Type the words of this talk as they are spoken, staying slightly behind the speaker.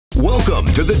Welcome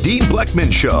to the Dean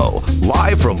Blechman Show,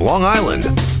 live from Long Island.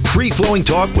 Free-flowing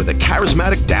talk with a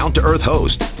charismatic, down-to-earth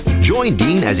host. Join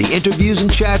Dean as he interviews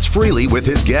and chats freely with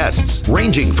his guests,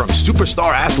 ranging from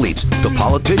superstar athletes to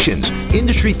politicians,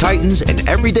 industry titans, and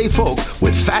everyday folk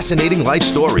with fascinating life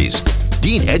stories.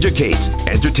 Dean educates,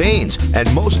 entertains,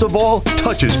 and most of all,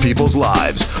 touches people's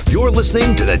lives. You're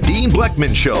listening to the Dean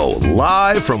Blechman Show,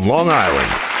 live from Long Island.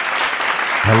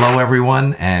 Hello,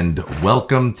 everyone, and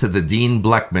welcome to the Dean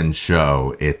Blechman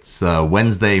Show. It's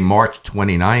Wednesday, March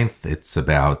 29th. It's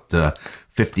about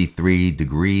 53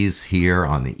 degrees here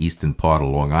on the eastern part of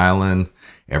Long Island.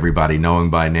 Everybody knowing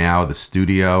by now, the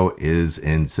studio is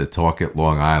in Setauket,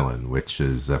 Long Island, which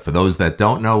is, for those that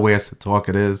don't know where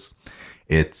Setauket is,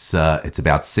 it's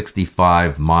about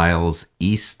 65 miles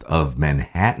east of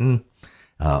Manhattan.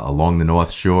 Along the North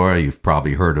Shore, you've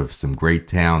probably heard of some great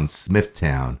towns: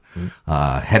 Smithtown,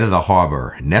 Head of the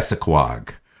Harbor,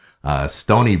 Nessaquag,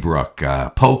 Stony Brook,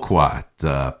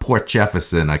 Poquat, Port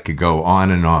Jefferson. I could go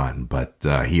on and on, but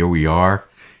here we are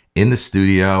in the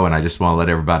studio, and I just want to let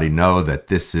everybody know that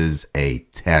this is a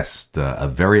test, a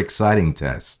very exciting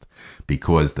test,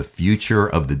 because the future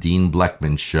of the Dean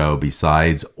Blechman Show,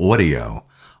 besides audio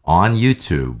on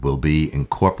YouTube, will be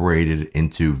incorporated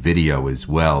into video as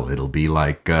well. It'll be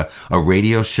like a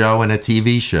radio show and a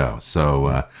TV show.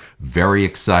 So very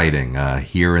exciting.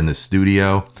 Here in the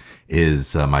studio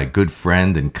is my good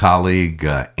friend and colleague,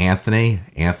 Anthony.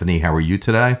 Anthony, how are you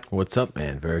today? What's up,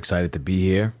 man? Very excited to be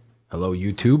here. Hello,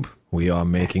 YouTube. We are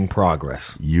making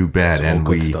progress. You bet. And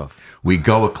we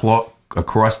go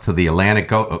across to the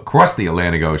Atlantic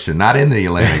Ocean, not in the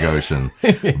Atlantic Ocean,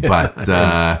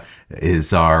 but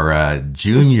is our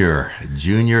junior,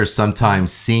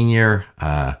 sometimes senior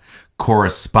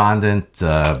correspondent,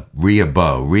 Ria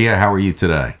Bowe. Ria, how are you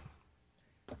today?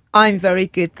 I'm very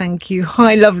good, thank you.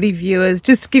 Hi, lovely viewers.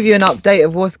 Just to give you an update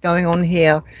of what's going on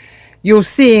here, you're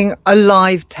seeing a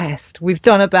live test. We've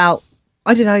done about,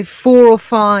 4 or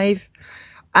 5,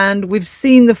 and we've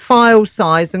seen the file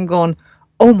size and gone,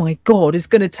 oh my God, it's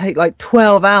going to take like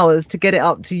 12 hours to get it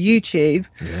up to YouTube.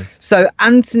 Yeah. So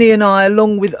Anthony and I,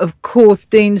 along with, of course,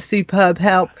 Dean's superb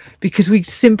help, because we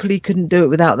simply couldn't do it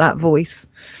without that voice.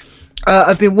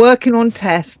 I've been working on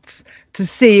tests to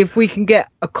see if we can get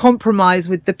a compromise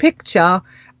with the picture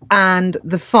and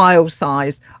the file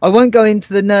size. I won't go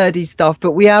into the nerdy stuff,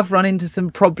 but we have run into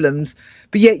some problems.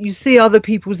 But yet you see other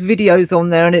people's videos on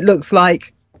there and it looks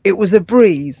like it was a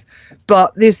breeze.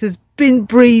 But this has been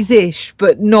breeze-ish,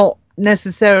 but not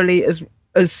necessarily as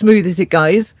smooth as it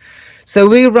goes. So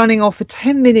we're running off a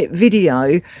 10-minute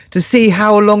video to see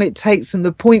how long it takes from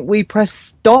the point we press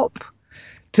stop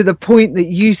to the point that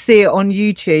you see it on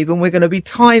YouTube, and we're going to be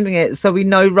timing it so we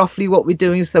know roughly what we're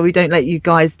doing, so we don't let you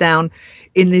guys down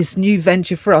in this new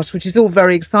venture for us, which is all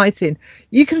very exciting.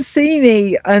 You can see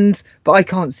me, but I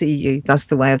can't see you. That's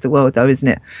the way of the world, though, isn't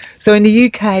it? So in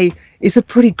the UK, it's a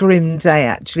pretty grim day,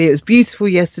 actually. It was beautiful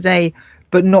yesterday,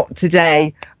 but not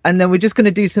today. And then we're just going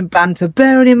to do some banter,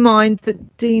 bearing in mind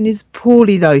that Dean is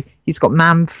poorly, though. He's got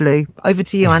man flu. Over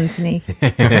to you, Anthony.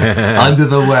 Under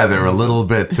the weather a little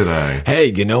bit today. Hey,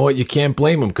 you know what? You can't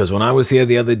blame him, because when I was here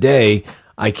the other day,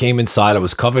 I came inside. I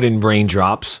was covered in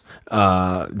raindrops.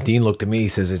 Dean looked at me. He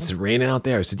says, "It's raining out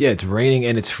there." I said, "Yeah, it's raining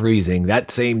and it's freezing." That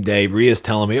same day, Ria's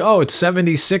telling me, "Oh, it's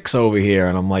 76 over here."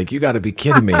 And I'm like, you got to be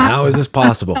kidding me. How is this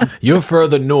possible? You're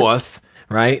further north,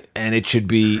 right? And it should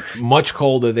be much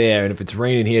colder there. And if it's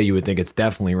raining here, you would think it's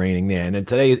definitely raining there. And then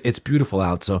today, it's beautiful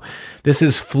out. So this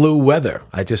is flu weather.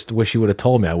 I just wish you would have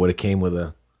told me. I would have came with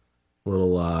a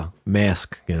little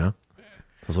mask, those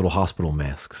little hospital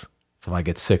masks. So if I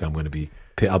get sick,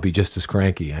 I'll be just as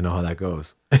cranky. I know how that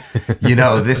goes.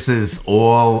 This is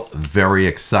all very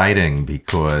exciting,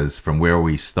 because from where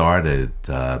we started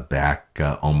back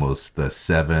almost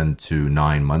 7 to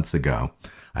 9 months ago,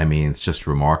 I mean, it's just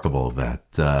remarkable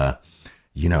that,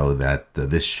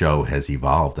 this show has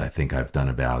evolved. I think I've done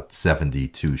about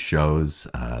 72 shows.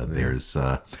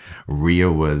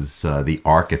 Ria was the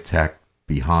architect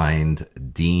behind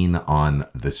Dean on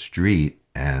the Street.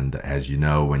 And as you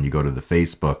know, when you go to the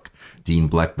Facebook, Dean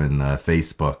Blechman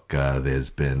Facebook, there's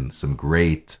been some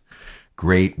great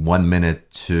 1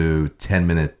 minute to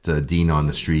 10-minute Dean on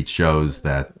the Street shows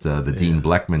that the Dean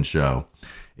Blechman Show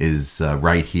is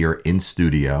right here in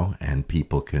studio, and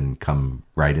people can come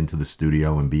right into the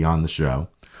studio and be on the show,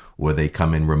 or they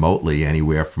come in remotely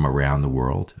anywhere from around the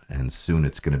world, and soon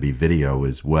it's going to be video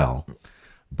as well.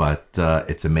 But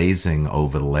it's amazing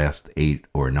over the last 8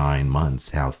 or 9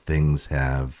 months how things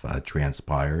have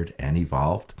transpired and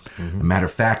evolved. Mm-hmm. A matter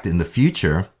of fact, in the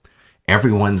future,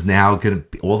 everyone's now going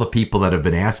to, all the people that have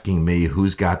been asking me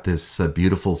who's got this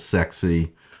beautiful,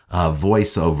 sexy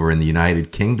voiceover in the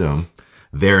United Kingdom,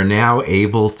 they're now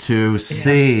able to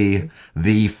see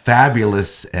the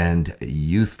fabulous and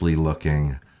youthfully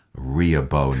looking Rhea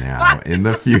Bow now in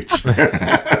the future.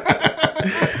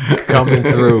 Coming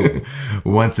through.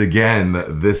 Once again,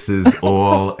 this is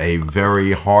all a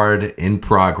very hard, in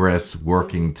progress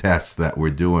working test that we're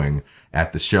doing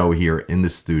at the show here in the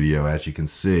studio. As you can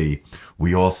see,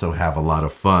 we also have a lot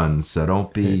of fun, so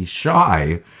don't be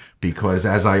shy, because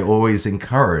as I always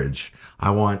encourage, I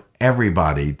want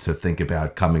everybody to think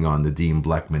about coming on the Dean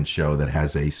Blechman Show that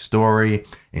has a story,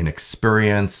 an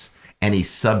experience, any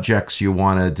subjects you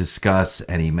want to discuss,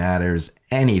 any matters,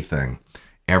 anything.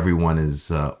 Everyone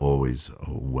is always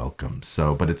welcome.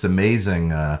 So, but it's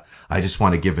amazing. I just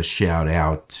want to give a shout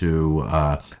out to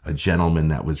a gentleman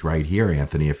that was right here,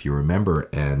 Anthony, if you remember,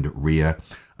 and Rhea,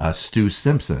 Stu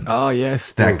Simpson. Oh,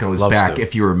 yes. That goes back,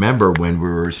 if you remember, when we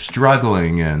were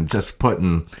struggling and just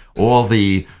putting all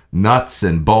the nuts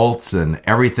and bolts and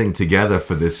everything together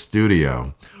for this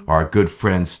studio. Our good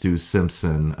friend Stu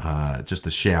Simpson, just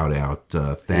a shout out.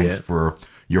 Thanks for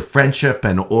your friendship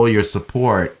and all your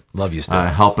support. Love you, Stu.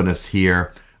 Helping us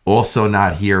here. Also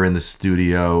not here in the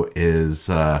studio is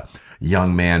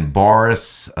young man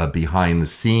Boris, behind the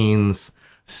scenes,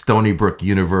 Stony Brook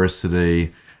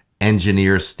University,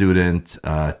 engineer student,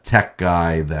 tech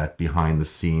guy that behind the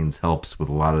scenes helps with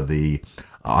a lot of the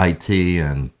IT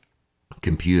and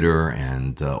computer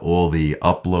and all the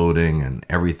uploading and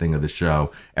everything of the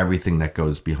show, everything that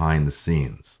goes behind the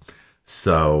scenes.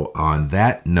 So on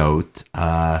that note,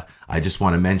 I just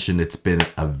want to mention it's been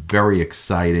a very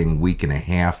exciting week and a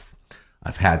half.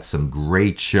 I've had some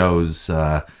great shows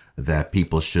that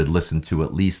people should listen to,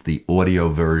 at least the audio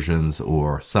versions,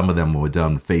 or some of them were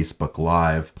done Facebook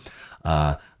Live.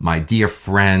 My dear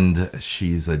friend,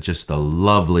 she's just a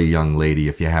lovely young lady,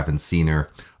 if you haven't seen her,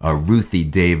 Ruthie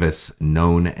Davis,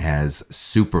 known as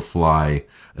Superfly,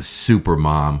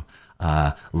 Supermom.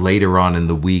 Later on in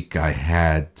the week, I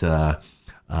had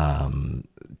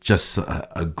just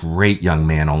a great young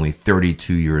man, only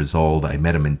 32 years old. I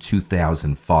met him in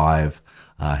 2005.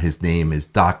 His name is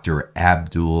Dr.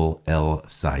 Abdul El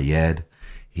Sayed.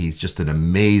 He's just an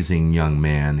amazing young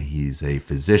man. He's a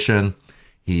physician.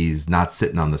 He's not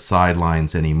sitting on the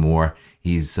sidelines anymore.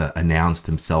 He's announced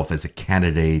himself as a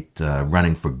candidate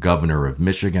running for governor of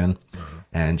Michigan,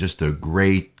 and just a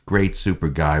great super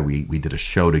guy. We did a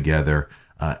show together.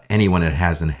 Anyone that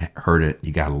hasn't heard it,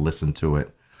 you got to listen to it.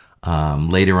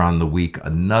 Later on in the week,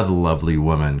 another lovely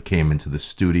woman came into the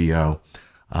studio,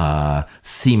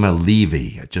 Seema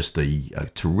Levy, just a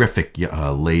terrific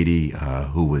lady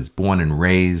who was born and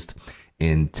raised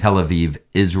in Tel Aviv,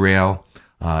 Israel.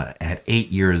 At 8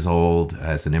 years old,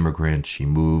 as an immigrant, she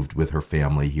moved with her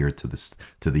family here to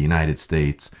the United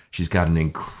States. She's got an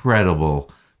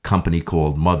incredible company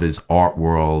called Mother's Art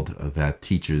World that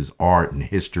teaches art and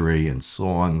history and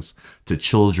songs to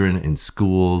children in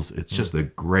schools. It's just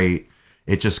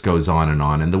it just goes on.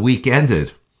 And the week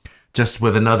ended just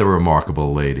with another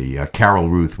remarkable lady, Carol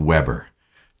Ruth Weber,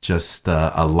 just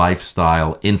a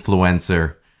lifestyle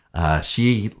influencer.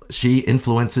 She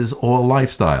influences all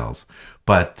lifestyles,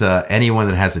 but anyone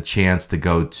that has a chance to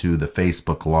go to the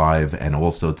Facebook Live and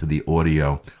also to the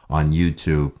audio on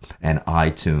YouTube and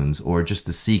iTunes, or just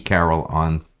to see Carol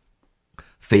on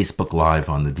Facebook Live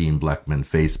on the Dean Blechman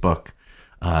Facebook,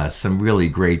 some really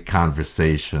great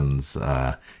conversations.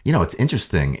 It's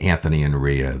interesting, Anthony and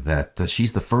Rhea, that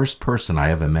she's the first person I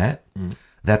ever met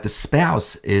that the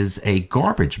spouse is a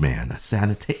garbage man, a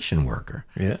sanitation worker.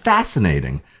 Yeah.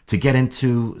 Fascinating to get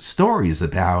into stories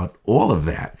about all of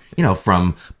that,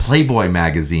 from Playboy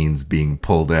magazines being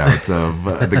pulled out of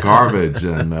the garbage.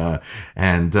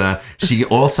 And she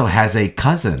also has a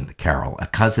cousin, Carol, a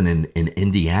cousin in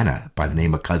Indiana by the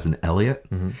name of Cousin Elliot.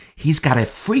 Mm-hmm. He's got a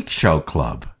freak show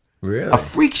club. Really? A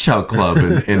freak show club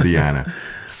in Indiana.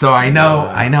 So I know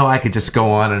I could just go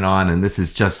on, and this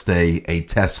is just a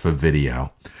test for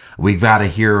video. We've got to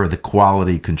hear the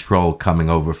quality control coming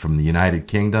over from the United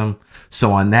Kingdom.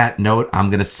 So on that note,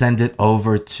 I'm going to send it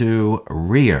over to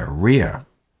Rhea. Rhea.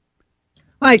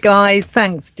 Hi, guys.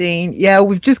 Thanks, Dean. Yeah,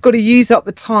 we've just got to use up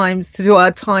the times to do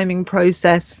our timing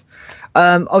process.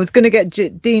 I was going to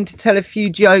get Dean to tell a few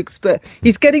jokes, but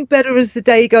he's getting better as the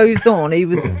day goes on. He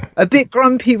was a bit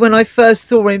grumpy when I first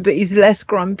saw him, but he's less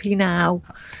grumpy now.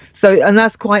 And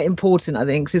that's quite important, I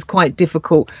think, 'cause it's quite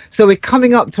difficult. So we're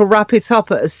coming up to wrap it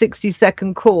up at a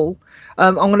 60-second call.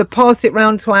 I'm going to pass it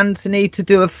round to Anthony to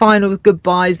do a final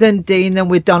goodbyes, then Dean, then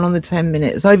we're done on the 10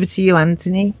 minutes. Over to you,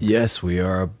 Anthony. Yes, we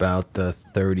are about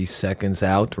 30 seconds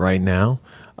out right now.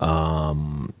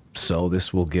 So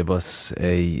this will give us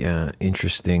a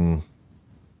interesting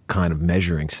kind of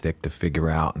measuring stick to figure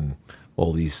out, and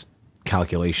all these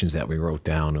calculations that we wrote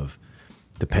down of,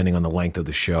 depending on the length of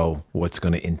the show, what's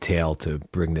going to entail to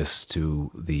bring this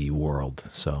to the world.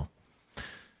 So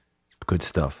good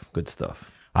stuff. Good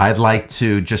stuff. I'd like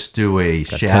to just do a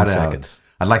Got shout 10 out. seconds.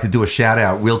 I'd like to do a shout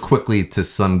out real quickly to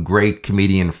some great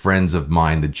comedian friends of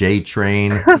mine, the J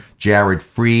Train, Jared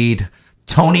Freed,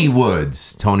 Tony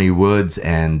Woods,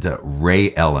 and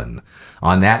Ray Ellen.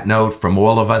 On that note, from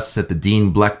all of us at the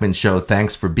Dean Blechman Show,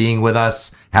 thanks for being with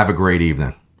us. Have a great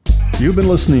evening. You've been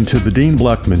listening to the Dean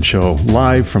Blechman Show,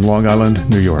 live from Long Island,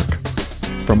 New York.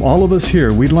 From all of us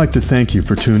here, we'd like to thank you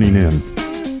for tuning in.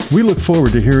 We look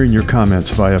forward to hearing your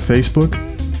comments via Facebook,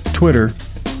 Twitter,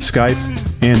 Skype,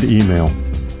 and email.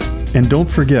 And don't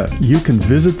forget, you can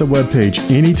visit the webpage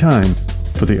anytime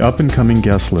for the up-and-coming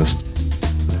guest list.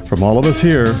 From all of us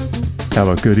here, have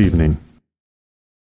a good evening.